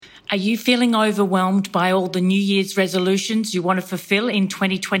Are you feeling overwhelmed by all the New Year's resolutions you want to fulfill in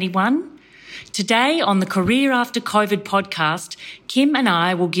 2021? Today on the Career After COVID podcast, Kim and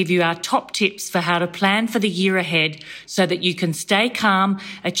I will give you our top tips for how to plan for the year ahead so that you can stay calm,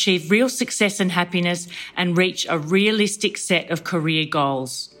 achieve real success and happiness, and reach a realistic set of career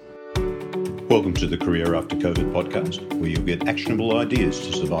goals. Welcome to the Career After COVID podcast, where you'll get actionable ideas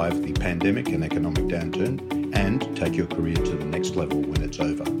to survive the pandemic and economic downturn and take your career to the next level when it's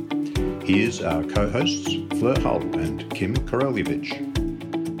over. Here's our co-hosts, Fleur Hull and Kim Korolievich.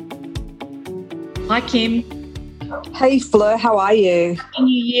 Hi, Kim. Hey, Fleur, how are you? Happy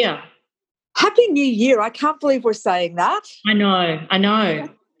New Year. Happy New Year. I can't believe we're saying that. I know.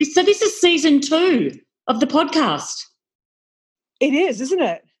 So this is season 2 of the podcast. It is, isn't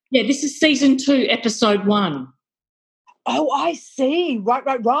it? Yeah, this is season 2, episode 1. Oh, I see.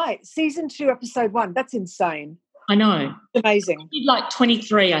 Right. Season 2, episode 1. That's insane. I know. Amazing. We did like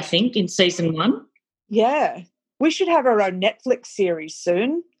 23, I think, in season 1. Yeah. We should have our own Netflix series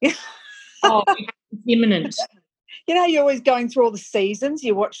soon. Oh, it's imminent. You know, you're always going through all the seasons.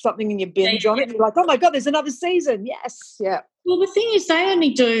 You watch something and you binge on it. And you're like, oh, my God, there's another season. Yes. Yeah. Well, the thing is they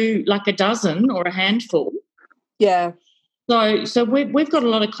only do like a dozen or a handful. Yeah. So we've got a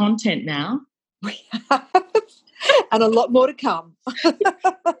lot of content now. And a lot more to come.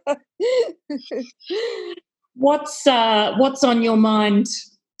 What's on your mind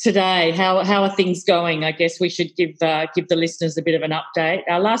today? How are things going? I guess we should give the listeners a bit of an update.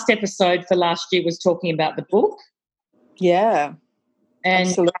 Our last episode for last year was talking about the book. Yeah, and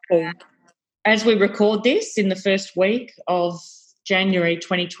absolutely. As we record this in the first week of January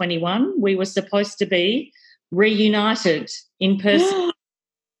 2021, we were supposed to be reunited in person.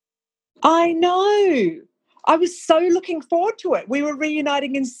 I know. I was so looking forward to it. We were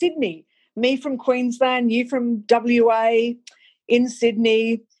reuniting in Sydney. Me from Queensland, you from WA, in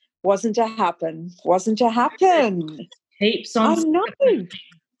Sydney. Wasn't to happen. Heaps on. I know.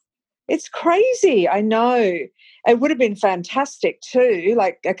 It's crazy. I know. It would have been fantastic too,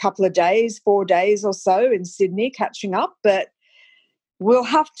 like a couple of days, 4 days or so in Sydney catching up, but we'll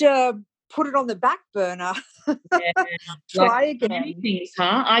have to put it on the back burner. Yeah, Try again. Many things,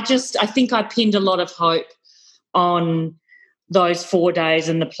 huh? I think I pinned a lot of hope on those 4 days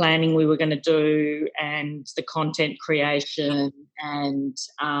and the planning we were going to do and the content creation and,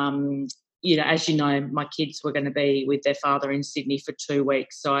 as you know, my kids were going to be with their father in Sydney for 2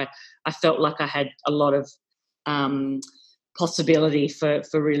 weeks. So I felt like I had a lot of possibility for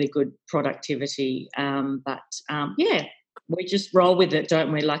really good productivity. We just roll with it,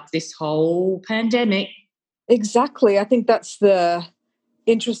 don't we, like this whole pandemic. Exactly. I think that's the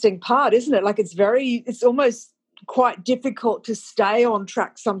interesting part, isn't it? Like it's almost quite difficult to stay on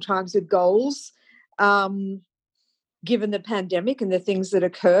track sometimes with goals, given the pandemic and the things that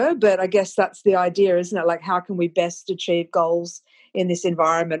occur. But I guess that's the idea, isn't it? Like, how can we best achieve goals in this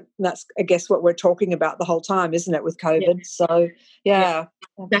environment? And that's, I guess, what we're talking about the whole time, isn't it, with COVID? Yeah. So, yeah.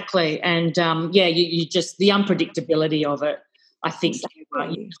 Exactly. And, you just, the unpredictability of it, I think you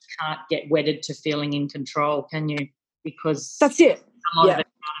just can't get wedded to feeling in control, can you? Because that's it. A lot of it's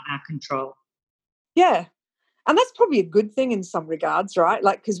out of our control. Yeah. And that's probably a good thing in some regards, right?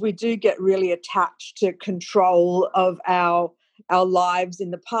 Like, because we do get really attached to control of our lives in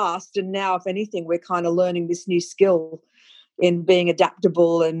the past. And now, if anything, we're kind of learning this new skill in being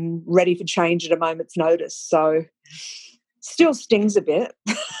adaptable and ready for change at a moment's notice. So still stings a bit.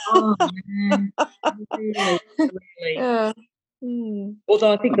 Oh, man. Really. Yeah.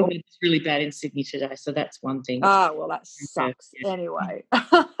 Although I think the weather's really bad in Sydney today, so that's one thing. Ah, well, that sucks. Anyway.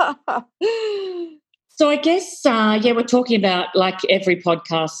 So I guess, we're talking about like every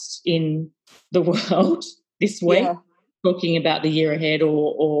podcast in the world this week, talking about the year ahead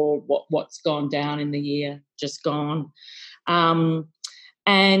or what's gone down in the year just gone. I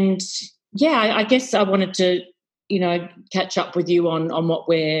guess I wanted to, catch up with you on what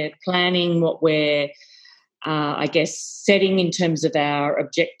we're planning, what we're, setting in terms of our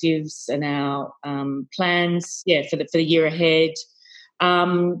objectives and our plans, for the year ahead.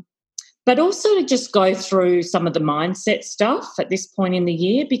 But also to just go through some of the mindset stuff at this point in the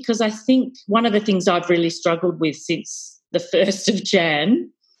year, because I think one of the things I've really struggled with since the 1st of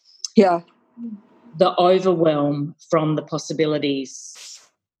Jan, the overwhelm from the possibilities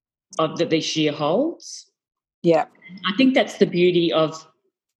that this year holds. Yeah. I think that's the beauty of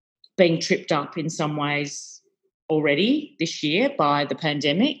being tripped up in some ways already this year by the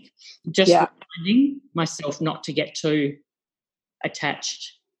pandemic, just reminding myself not to get too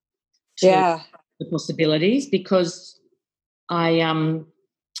attached to the possibilities, because I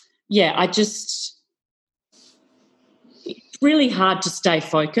just really hard to stay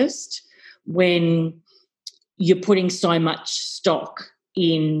focused when you're putting so much stock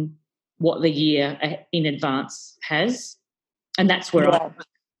in what the year in advance has, and that's where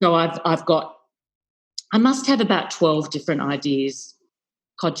I've got. I must have about 12 different ideas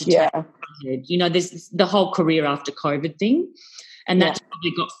cogitating in my head. You know, there's the whole career after COVID thing, and that's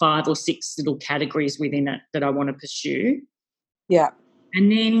probably got 5 or 6 little categories within it that I want to pursue. Yeah.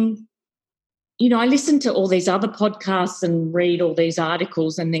 And then, you know, I listen to all these other podcasts and read all these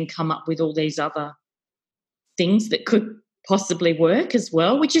articles and then come up with all these other things that could possibly work as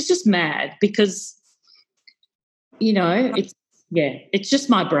well, which is just mad because, you know, it's just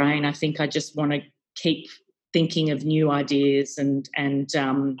my brain. I think I just want to keep thinking of new ideas and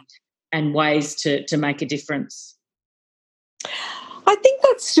ways to make a difference. I think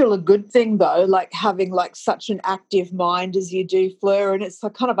that's still a good thing, though, like having like such an active mind as you do, Fleur, and it's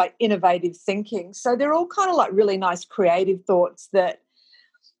like kind of like innovative thinking. So they're all kind of like really nice creative thoughts that,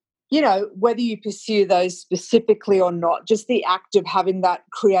 you know, whether you pursue those specifically or not, just the act of having that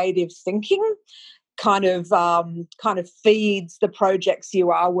creative thinking kind of feeds the projects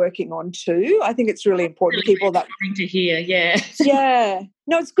you are working on too. I think it's really important to people that to hear, yeah.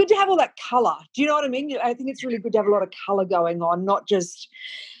 No, it's good to have all that colour. Do you know what I mean? I think it's really good to have a lot of colour going on, not just,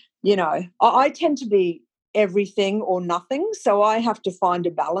 you know, I tend to be everything or nothing, so I have to find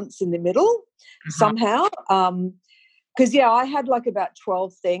a balance in the middle somehow. Because, I had like about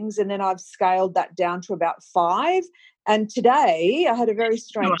 12 things and then I've scaled that down to about 5. And today I had a very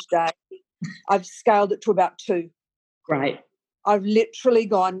strange day. I've scaled it to about 2. Great. I've literally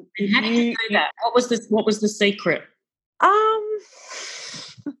gone. How did you do that? What was the secret?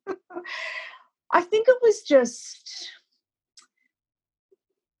 I think it was just,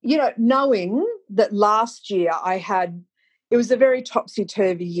 you know, knowing that last year it was a very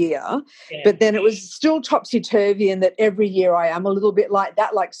topsy-turvy year, but then it was still topsy-turvy, and that every year I am a little bit like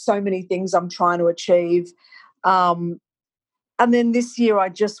that, like so many things I'm trying to achieve. And then this year I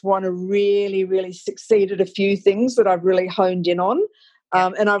just want to really, really succeed at a few things that I've really honed in on.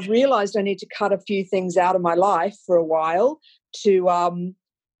 And I've realised I need to cut a few things out of my life for a while to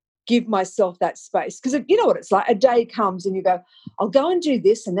give myself that space. Because you know what it's like, a day comes and you go, I'll go and do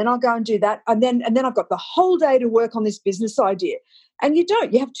this and then I'll go and do that. And then I've got the whole day to work on this business idea. And you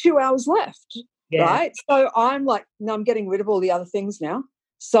don't. You have 2 hours left, right? So I'm like, no, I'm getting rid of all the other things now.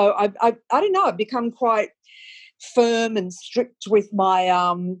 So I don't know, I've become quite firm and strict with my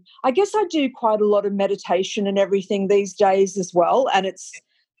I guess I do quite a lot of meditation and everything these days as well, and it's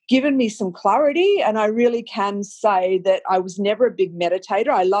given me some clarity. And I really can say that I was never a big meditator.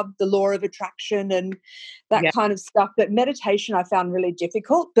 I loved the law of attraction and that kind of stuff, but meditation I found really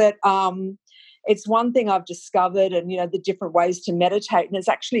difficult. But it's one thing I've discovered, and you know, the different ways to meditate, and it's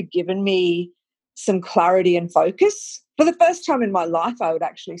actually given me some clarity and focus for the first time in my life, I would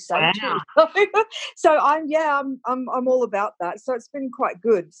actually say. Wow. So I'm all about that. So it's been quite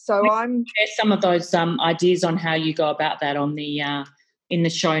good. So I'm share some of those ideas on how you go about that on the in the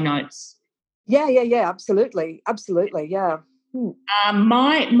show notes. Yeah, absolutely, yeah.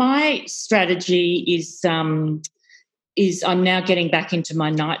 My strategy is I'm now getting back into my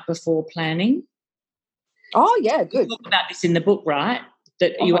night before planning. Oh yeah, good. You talk about this in the book, right?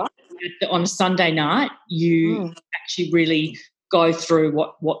 That you on a Sunday night you actually really go through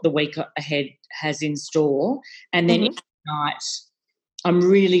what the week ahead has in store, and then each night I'm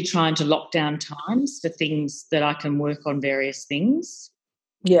really trying to lock down times for things that I can work on various things.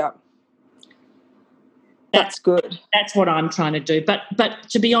 Yeah. That's good. That's what I'm trying to do. But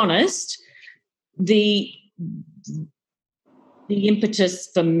to be honest, the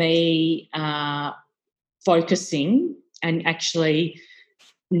impetus for me focusing and actually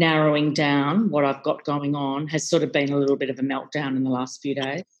narrowing down what I've got going on has sort of been a little bit of a meltdown in the last few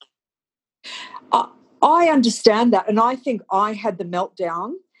days. I understand that, and I think I had the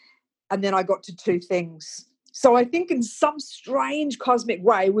meltdown and then I got to 2 things. So I think in some strange cosmic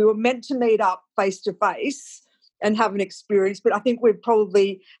way we were meant to meet up face to face and have an experience, but I think we've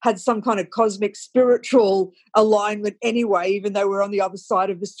probably had some kind of cosmic spiritual alignment anyway, even though we're on the other side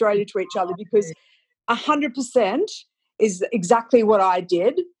of Australia to each other, because 100% is exactly what I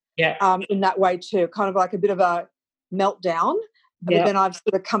did in that way too, kind of like a bit of a meltdown, but then I've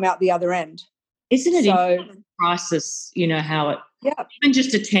sort of come out the other end. Isn't it a crisis, you know, how it even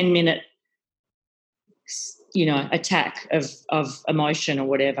just a 10-minute, you know, attack of emotion or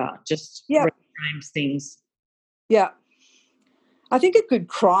whatever just reframes things. Yeah. I think a good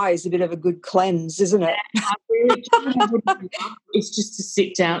cry is a bit of a good cleanse, isn't it? It's just to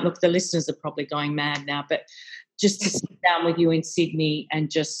sit down. Look, the listeners are probably going mad now, but just to sit down with you in Sydney and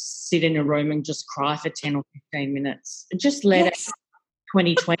just sit in a room and just cry for 10 or 15 minutes and just let it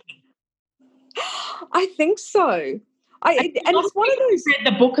 2020. I think so. And it's one of those.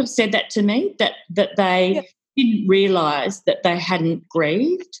 The book have said that to me, that they didn't realise that they hadn't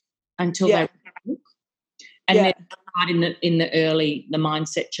grieved until they read the book. And then right in the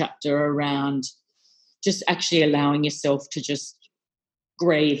mindset chapter around just actually allowing yourself to just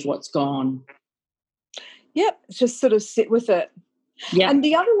grieve what's gone. Yep, just sort of sit with it. Yeah. And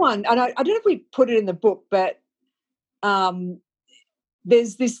the other one, and I don't know if we put it in the book, but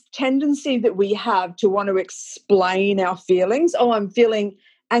there's this tendency that we have to want to explain our feelings. Oh, I'm feeling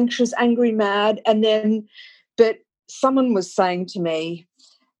anxious, angry, mad. And then, but someone was saying to me,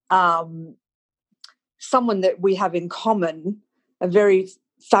 someone that we have in common, a very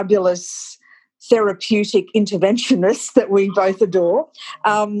fabulous therapeutic interventionist that we both adore,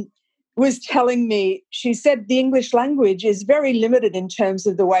 was telling me, she said the English language is very limited in terms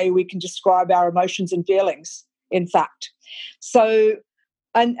of the way we can describe our emotions and feelings, in fact. So,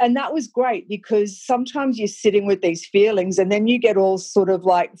 and that was great, because sometimes you're sitting with these feelings and then you get all sort of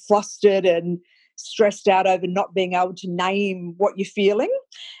like flustered and stressed out over not being able to name what you're feeling.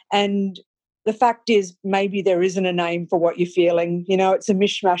 And the fact is, maybe there isn't a name for what you're feeling. You know, it's a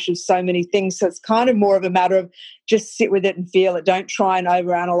mishmash of so many things. So it's kind of more of a matter of just sit with it and feel it. Don't try and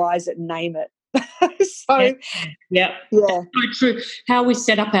overanalyze it and name it. Yeah. So true. How we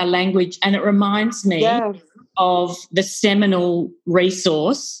set up our language. And it reminds me of the seminal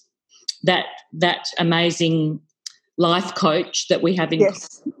resource, that amazing life coach that we have in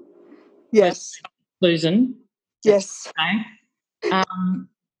Susan. Yes.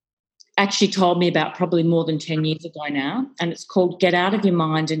 Actually told me about probably more than 10 years ago now, and it's called Get Out of Your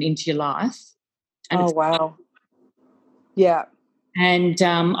Mind and Into Your Life. And wow. Yeah. And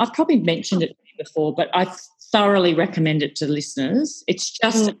I've probably mentioned it before, but I thoroughly recommend it to listeners. It's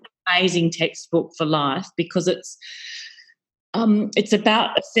just an amazing textbook for life, because it's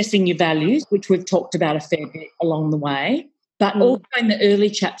about assessing your values, which we've talked about a fair bit along the way, but also in the early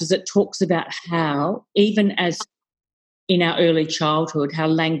chapters it talks about how, even as in our early childhood, how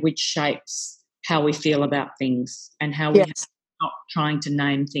language shapes how we feel about things and how we have to stop trying to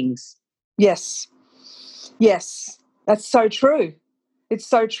name things. Yes, that's so true. It's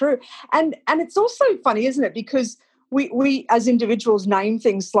so true. And it's also funny, isn't it? Because we as individuals name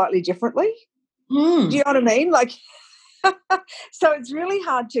things slightly differently. Do you know what I mean? Like, so it's really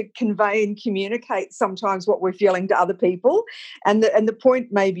hard to convey and communicate sometimes what we're feeling to other people. And the point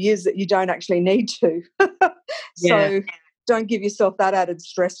maybe is that you don't actually need to. So don't give yourself that added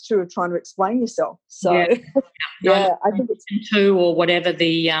stress too of trying to explain yourself. So I think it's two or whatever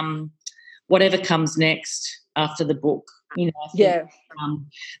the whatever comes next after the book. You know, I think,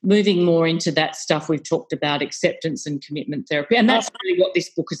 moving more into that stuff we've talked about, acceptance and commitment therapy, and that's really what this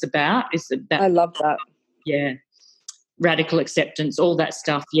book is about. I love that. Yeah, radical acceptance, all that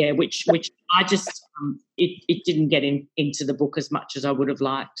stuff. Yeah, which I just it didn't get into the book as much as I would have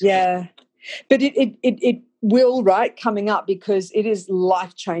liked. Yeah, but it will, right, coming up, because it is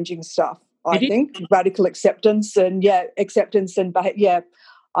life-changing stuff, I think. Radical acceptance and acceptance and behavior.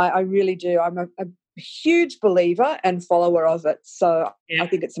 I really do. I'm a huge believer and follower of it. So I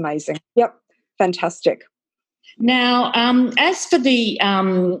think it's amazing. Yep, fantastic. Now, as for the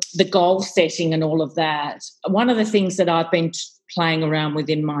goal setting and all of that, one of the things that I've been playing around with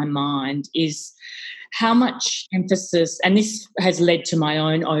in my mind is how much emphasis, and this has led to my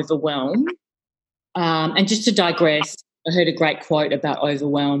own overwhelm. And just to digress, I heard a great quote about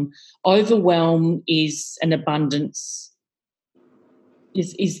overwhelm. Overwhelm is an abundance,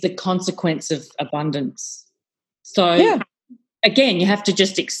 is the consequence of abundance. So, again, you have to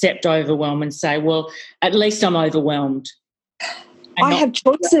just accept overwhelm and say, well, at least I'm overwhelmed. I have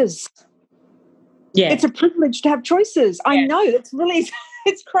choices. Yeah. It's a privilege to have choices. Yeah. I know. It's really,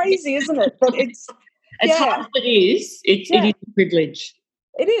 it's crazy, isn't it? But it's as hard as it is, it is a privilege.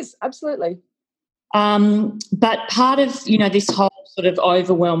 It is, absolutely. But part of, this whole sort of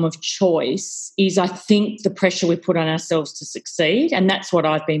overwhelm of choice is, I think, the pressure we put on ourselves to succeed, and that's what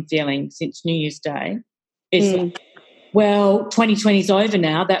I've been feeling since New Year's Day, is well, 2020 is over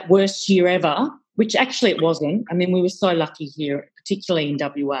now, that worst year ever, which actually it wasn't. I mean, we were so lucky here, particularly in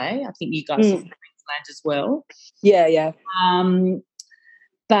WA. I think you guys in Queensland as well. Yeah.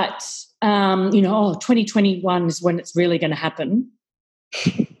 But 2021 is when it's really going to happen.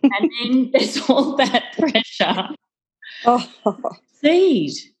 And then there's all that pressure.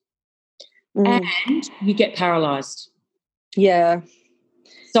 Succeed. And you get paralysed. Yeah.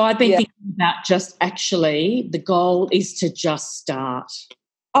 So I've been thinking about just actually the goal is to just start.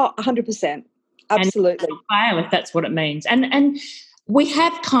 Oh, 100%. Absolutely. And fail if that's what it means. And we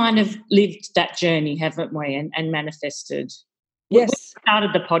have kind of lived that journey, haven't we, and manifested. Yes. We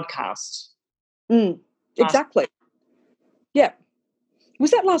started the podcast. Exactly. Yeah.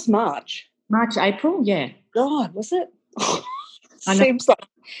 Was that last March? March, April, yeah. God, was it? Seems like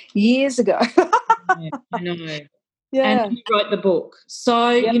years ago. I know. Yeah. And you wrote the book. So,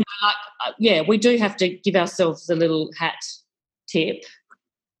 you know, like, we do have to give ourselves a little hat tip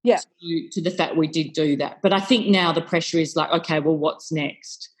to the fact we did do that. But I think now the pressure is like, okay, well, what's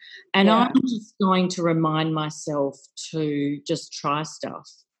next? And I'm just going to remind myself to just try stuff.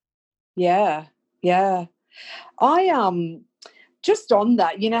 Yeah, yeah. I just on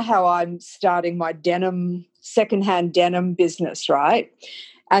that, you know how I'm starting my secondhand denim business, right?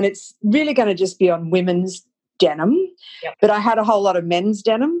 And it's really going to just be on women's denim, but I had a whole lot of men's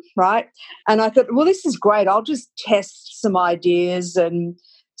denim, right? And I thought, well, this is great. I'll just test some ideas and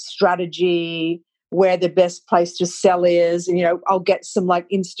strategy, where the best place to sell is, and, you know, I'll get some like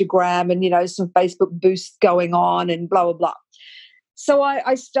Instagram and, you know, some Facebook boosts going on and blah, blah, blah. So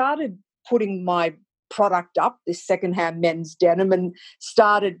I started putting my product up, this secondhand men's denim, and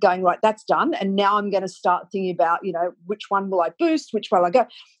started going, right, that's done. And now I'm going to start thinking about, you know, which one will I boost, which one will I go.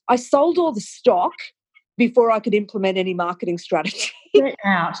 I sold all the stock before I could implement any marketing strategy. Get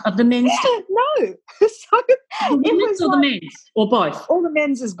out of the men's. No. So the women's or the men's or both? All the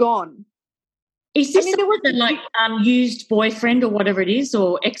men's is gone. Is this used boyfriend or whatever it is,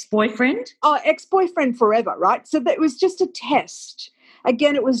 or ex-boyfriend? Oh, ex-boyfriend forever, right? So that was just a test.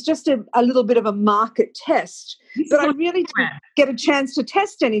 Again, it was just a little bit of a market test. But I really didn't get a chance to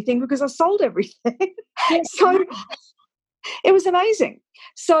test anything because I sold everything. So it was amazing.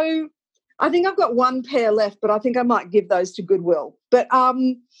 So I think I've got one pair left, but I think I might give those to Goodwill. But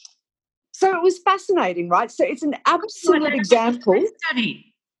so it was fascinating, right? So it's an absolute example. Study.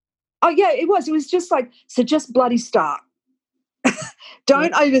 Oh, yeah, it was. It was just like, so just bloody start.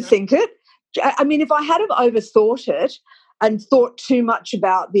 Don't overthink it. I mean, if I had have overthought it and thought too much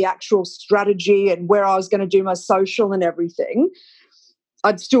about the actual strategy and where I was going to do my social and everything,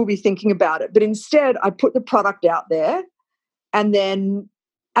 I'd still be thinking about it. But instead, I put the product out there and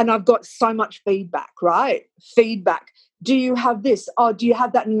I've got so much feedback, right? Feedback. Do you have this? Oh, do you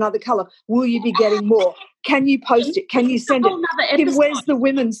have that in another colour? Will you be getting more? Can you post it? Can you send it? Kim, where's the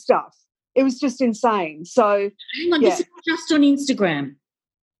women's stuff? It was just insane. So, hang on, this is just on Instagram.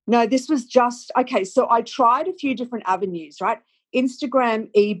 No, this was just, okay, so I tried a few different avenues, right? Instagram,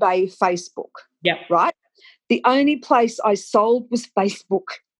 eBay, Facebook. Yep. Right? The only place I sold was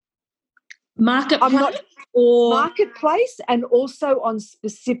Facebook. Marketplace? Marketplace, and also on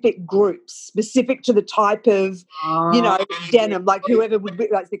specific groups, specific to the type of, you know, denim, like whoever would be,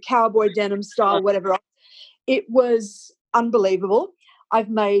 like the cowboy denim style, whatever. It was unbelievable. I've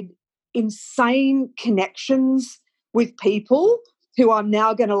made insane connections with people who I'm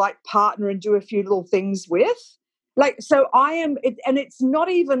now going to like partner and do a few little things with. Like, so I am, and it's not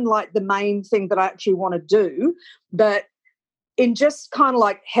even like the main thing that I actually want to do, but in just kind of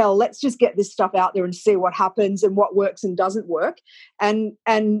like, hell, let's just get this stuff out there and see what happens and what works and doesn't work. And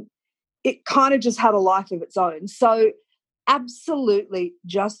it kind of just had a life of its own. So absolutely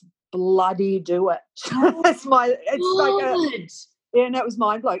just bloody do it. That was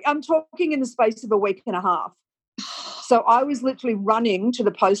mind blowing. I'm talking in the space of a week and a half. So I was literally running to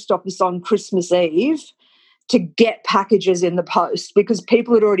the post office on Christmas Eve to get packages in the post because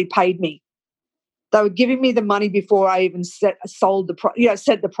people had already paid me. They were giving me the money before I even sent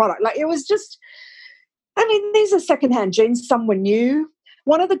the product. Like, it was just, I mean, these are secondhand jeans. Some were new.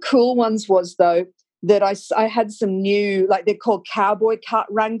 One of the cool ones was, though, that I had some new, like they're called cowboy cut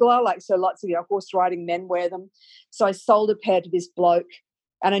Wrangler, like so lots of, you know, horse riding men wear them. So I sold a pair to this bloke,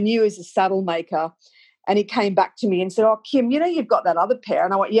 and I knew he was a saddle maker. And he came back to me and said, oh, Kim, you know, you've got that other pair.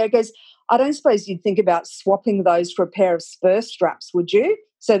 And I went, yeah. He goes, I don't suppose you'd think about swapping those for a pair of spur straps, would you?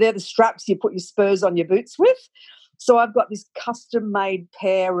 So they're the straps you put your spurs on your boots with. So I've got this custom-made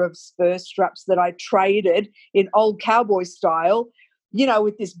pair of spur straps that I traded in old cowboy style, you know,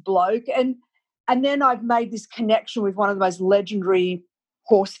 with this bloke. And then I've made this connection with one of the most legendary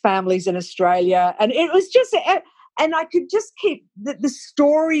horse families in Australia. And it was just... And I could just keep the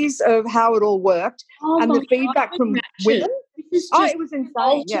stories of how it all worked and the feedback from women. It was insane.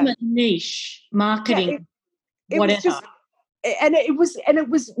 Ultimate niche marketing, whatever. It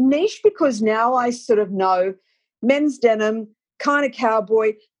was niche because now I sort of know men's denim, kind of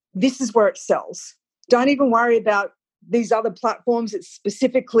cowboy, this is where it sells. Don't even worry about these other platforms. It's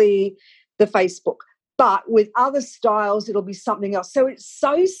specifically the Facebook. But with other styles, it'll be something else. So it's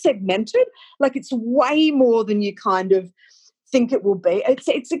so segmented, like it's way more than you kind of think it will be.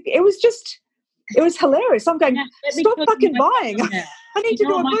 It was just It was hilarious. I'm going, stop fucking buying. I need to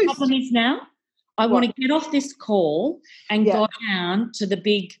do a my boost. problem is now? I want to get off this call and go down to the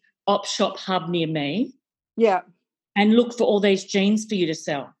big op shop hub near me. Yeah. And look for all these jeans for you to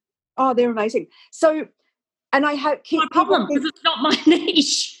sell. Oh, they're amazing. So, and I have my problem because it's not my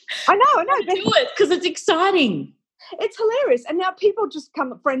niche. I know. Do it because it's exciting. It's hilarious. And now people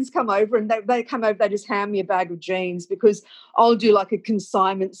friends come over and they come over, they just hand me a bag of jeans because I'll do like a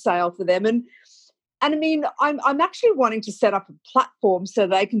consignment sale for them. And I mean, I'm actually wanting to set up a platform so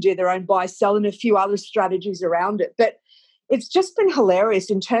they can do their own buy, sell and a few other strategies around it. But it's just been hilarious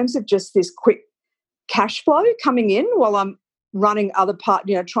in terms of just this quick cash flow coming in while I'm running other part,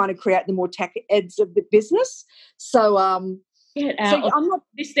 trying to create the more tech eds of the business. So, I'm not.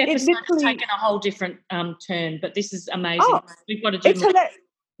 This episode has taken a whole different turn, but this is amazing. We've got to do more.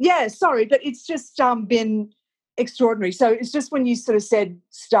 Yeah, sorry, but it's just been extraordinary. So it's just when you sort of said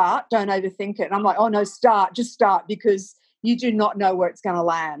start, don't overthink it. And I'm like, oh no, just start because you do not know where it's going to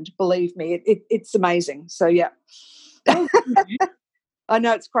land. Believe me, it's amazing. So yeah, I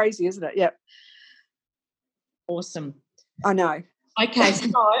know it's crazy, isn't it? Yeah. Awesome. I know. Okay, so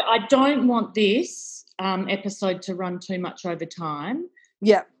I don't want this episode to run too much over time.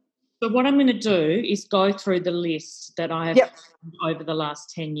 Yeah. So what I'm going to do is go through the list that I have found over the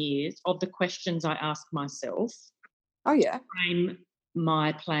last 10 years of the questions I ask myself. Oh, yeah. Frame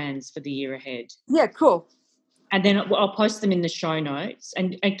my plans for the year ahead. Yeah, cool. And then I'll post them in the show notes.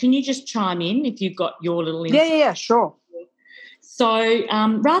 And can you just chime in if you've got your little insight? Yeah, sure. So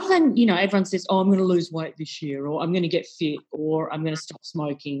rather than, everyone says, I'm going to lose weight this year or I'm going to get fit or I'm going to stop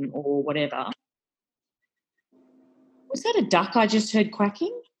smoking or whatever. Was that a duck I just heard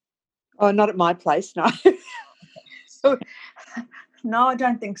quacking? Oh, not at my place, no. No, I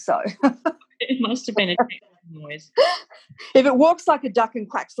don't think so. It must have been a technical noise. If it walks like a duck and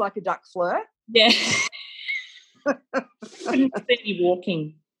quacks like a duck, Fleur. Yeah. Couldn't see you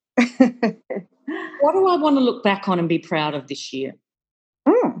walking. What do I want to look back on and be proud of this year?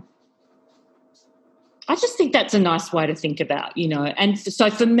 I just think that's a nice way to think about, And so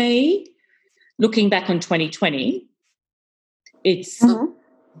for me, looking back on 2020, it's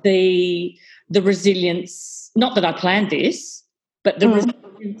the resilience, not that I planned this, but the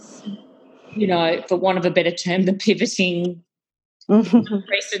resilience, for want of a better term, the pivoting,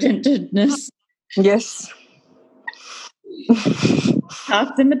 unprecedentedness. Yes.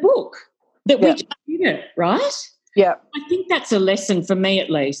 Parts in the book that we just did it, right? Yeah. I think that's a lesson for me at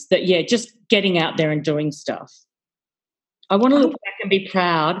least, that, just getting out there and doing stuff. I want to look back and be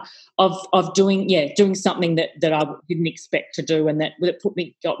proud of doing something that I didn't expect to do and that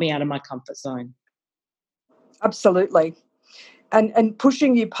got me out of my comfort zone. Absolutely. And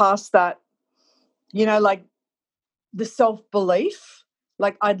pushing you past that, like the self-belief,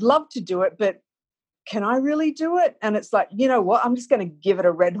 like I'd love to do it, but can I really do it? And it's like, you know what, I'm just going to give it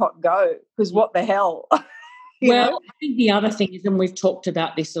a red hot go because what the hell? I think the other thing is, and we've talked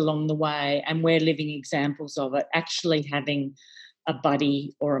about this along the way and we're living examples of it, actually having a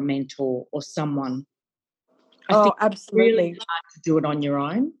buddy or a mentor or someone. I think absolutely. It's really hard to do it on your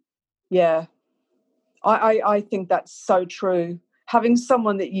own. Yeah. I think that's so true. Having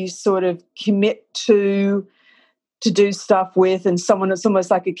someone that you sort of commit to do stuff with and someone that's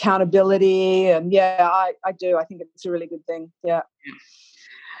almost like accountability. And, I do. I think it's a really good thing. Yeah.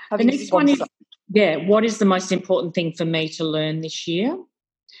 The next one is, what is the most important thing for me to learn this year?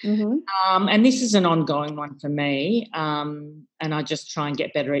 Mm-hmm. And this is an ongoing one for me, and I just try and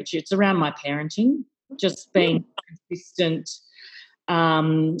get better each year. It's around my parenting, just being consistent,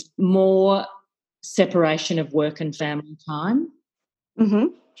 more separation of work and family time,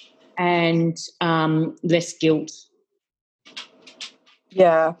 and less guilt.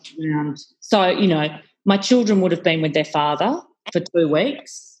 Yeah. So, my children would have been with their father for 2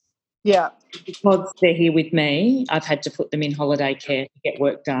 weeks. Yeah. Because they're here with me, I've had to put them in holiday care to get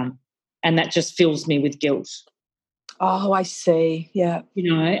work done. And that just fills me with guilt. Oh, I see. Yeah.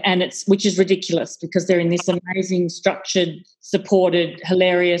 And which is ridiculous because they're in this amazing, structured, supported,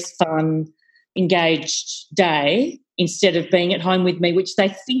 hilarious, fun, engaged day instead of being at home with me, which they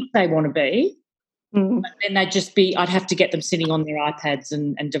think they want to be. Mm. But then I'd have to get them sitting on their iPads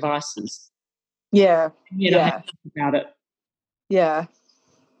and devices. Yeah. I have to think about it. Yeah.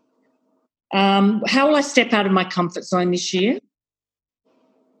 How will I step out of my comfort zone this year?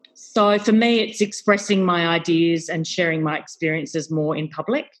 So for me, it's expressing my ideas and sharing my experiences more in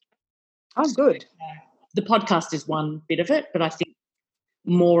public. Oh, good. The podcast is one bit of it, but I think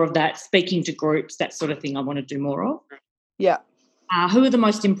more of that, speaking to groups, that sort of thing I want to do more of. Yeah. Who are the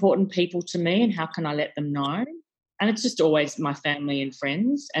most important people to me and how can I let them know? And it's just always my family and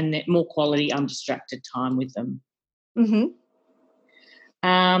friends, and more quality, undistracted time with them. Mm-hmm.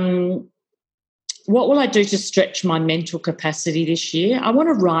 What will I do to stretch my mental capacity this year? I want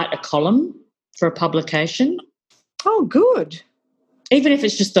to write a column for a publication. Oh, good. Even if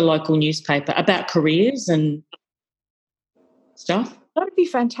it's just the local newspaper, about careers and stuff. That'd be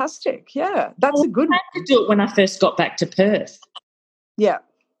fantastic. Yeah, that's a good one. I had to do it when I first got back to Perth. Yeah.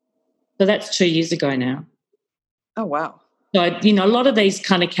 So that's 2 years ago now. Oh, wow. So, a lot of these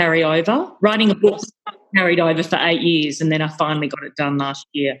kind of carry over. Writing a book carried over for 8 years, and then I finally got it done last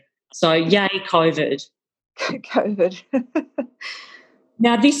year. So, yay, COVID. COVID.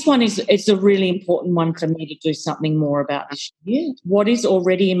 Now, this one it's a really important one for me to do something more about this year. What is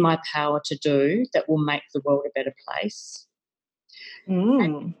already in my power to do that will make the world a better place?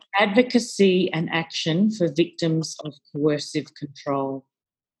 Advocacy and action for victims of coercive control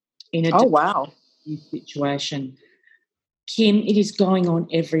in a situation. Kim, it is going on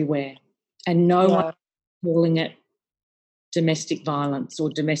everywhere, and no one is calling it domestic violence or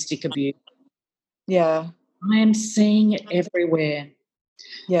domestic abuse. Yeah. I am seeing it everywhere.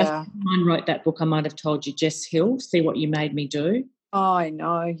 Yeah. A friend of mine wrote that book, I might have told you, Jess Hill, See What You Made Me Do. Oh, I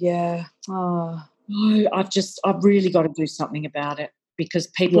know, yeah. Oh. No, I've really got to do something about it, because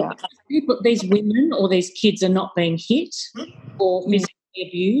people, these women or these kids are not being hit or physically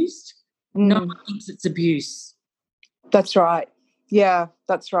abused. No one thinks it's abuse. That's right. Yeah,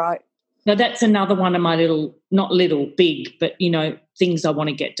 that's right. So that's another one of my big, but, things I want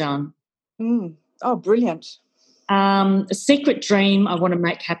to get done. Oh, brilliant. A secret dream I want to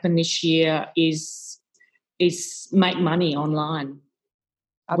make happen this year is make money online.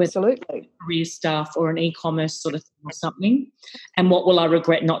 Absolutely. Career stuff or an e-commerce sort of thing or something. And what will I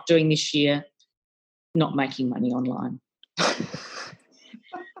regret not doing this year? Not making money online.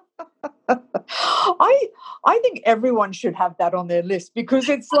 I think everyone should have that on their list, because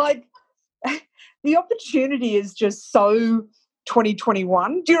it's like the opportunity is just so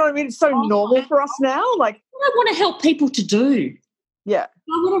 2021. Do you know what I mean? It's so normal for us now. Like, what I want to help people to do. Yeah.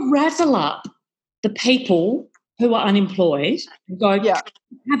 I want to razzle up the people who are unemployed and go,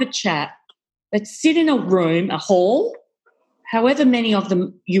 have a chat. Let's sit in a room, a hall, however many of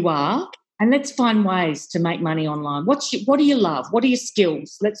them you are, and let's find ways to make money online. What do you love? What are your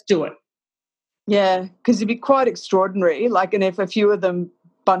skills? Let's do it. Yeah, because it'd be quite extraordinary. Like, and if a few of them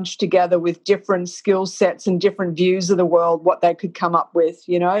bunched together with different skill sets and different views of the world, what they could come up with,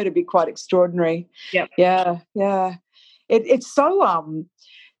 it'd be quite extraordinary. Yep. Yeah. It's so,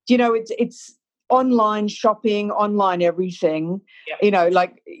 it's online shopping, online everything. Yep.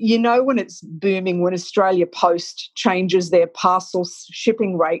 When it's booming, when Australia Post changes their parcel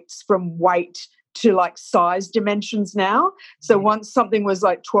shipping rates from weight to like size dimensions now. So once something was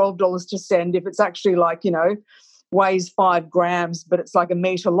like $12 to send, if it's actually like, weighs 5 grams, but it's like a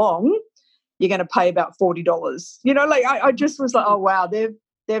metre long, you're going to pay about $40. I just was like, oh, wow,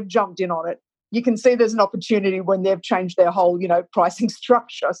 they've jumped in on it. You can see there's an opportunity when they've changed their whole, pricing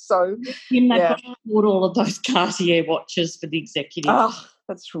structure. So, they've bought all of those Cartier watches for the executives. Oh,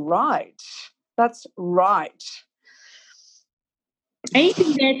 that's right. That's right.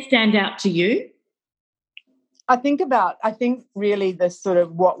 Anything there stand out to you? I think really the sort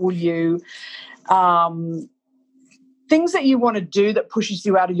of what will you things that you want to do that pushes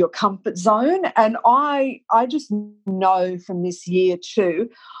you out of your comfort zone. And I just know from this year too,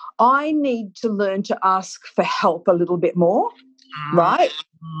 I need to learn to ask for help a little bit more, right?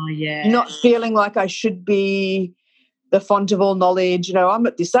 Oh, yeah. Not feeling like I should be the font of all knowledge. I'm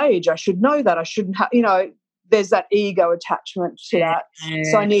at this age, I should know that. I shouldn't have, there's that ego attachment to that.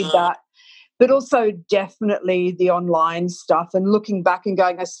 So I need that. But also definitely the online stuff, and looking back and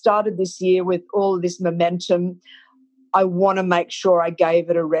going, I started this year with all of this momentum. I want to make sure I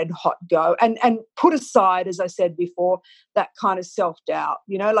gave it a red hot go and put aside, as I said before, that kind of self-doubt,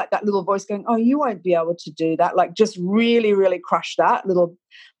 like that little voice going, oh, you won't be able to do that. Like, just really, really crush that little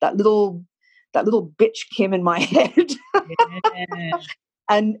bitch Kim in my head. Yeah.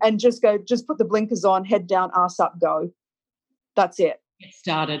 and just put the blinkers on, head down, ass up, go. That's it. Get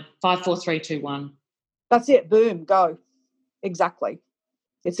started. 5, 4, 3, 2, 1. That's it. Boom. Go. Exactly.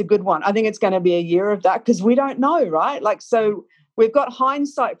 It's a good one. I think it's going to be a year of that, because we don't know, right? Like, so we've got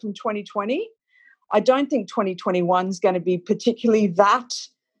hindsight from 2020. I don't think 2021 is going to be particularly that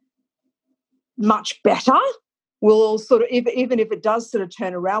much better. We'll all sort of, even if it does sort of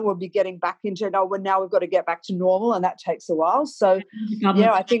turn around, we'll be getting back into, now we've got to get back to normal, and that takes a while. So,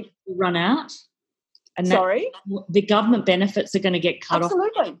 I think will run out. And the government benefits are going to get cut off.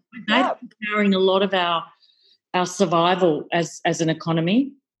 Absolutely. They're powering a lot of our survival as an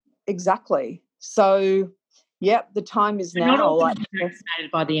economy. Exactly. So, Yep, the time is They're now. not all going to be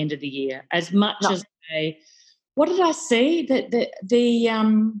vaccinated by the end of the year, as much as they. What did I see? That the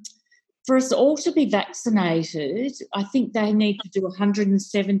for us all to be vaccinated, I think they need to do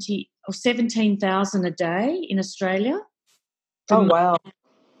 170 or 17,000 a day in Australia. Oh, wow.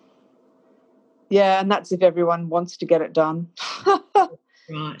 Yeah, and that's if everyone wants to get it done.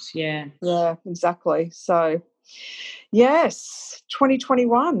 Right, yeah. Yeah, exactly. So, yes,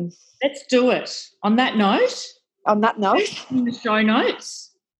 2021. Let's do it. On that note. On that note. In the show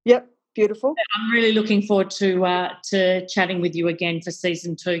notes. Yep, beautiful. I'm really looking forward to chatting with you again for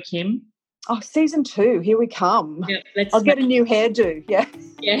season 2, Kim. Oh, season 2, here we come. Yeah, I'll get a new hairdo, yeah.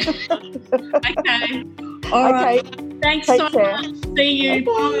 Yeah. Okay. All right. Thanks so much. See you.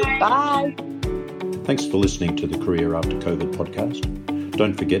 Okay. Bye. Thanks for listening to the Career After COVID podcast.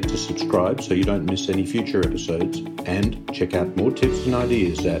 Don't forget to subscribe so you don't miss any future episodes, and check out more tips and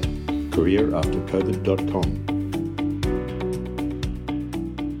ideas at careeraftercovid.com.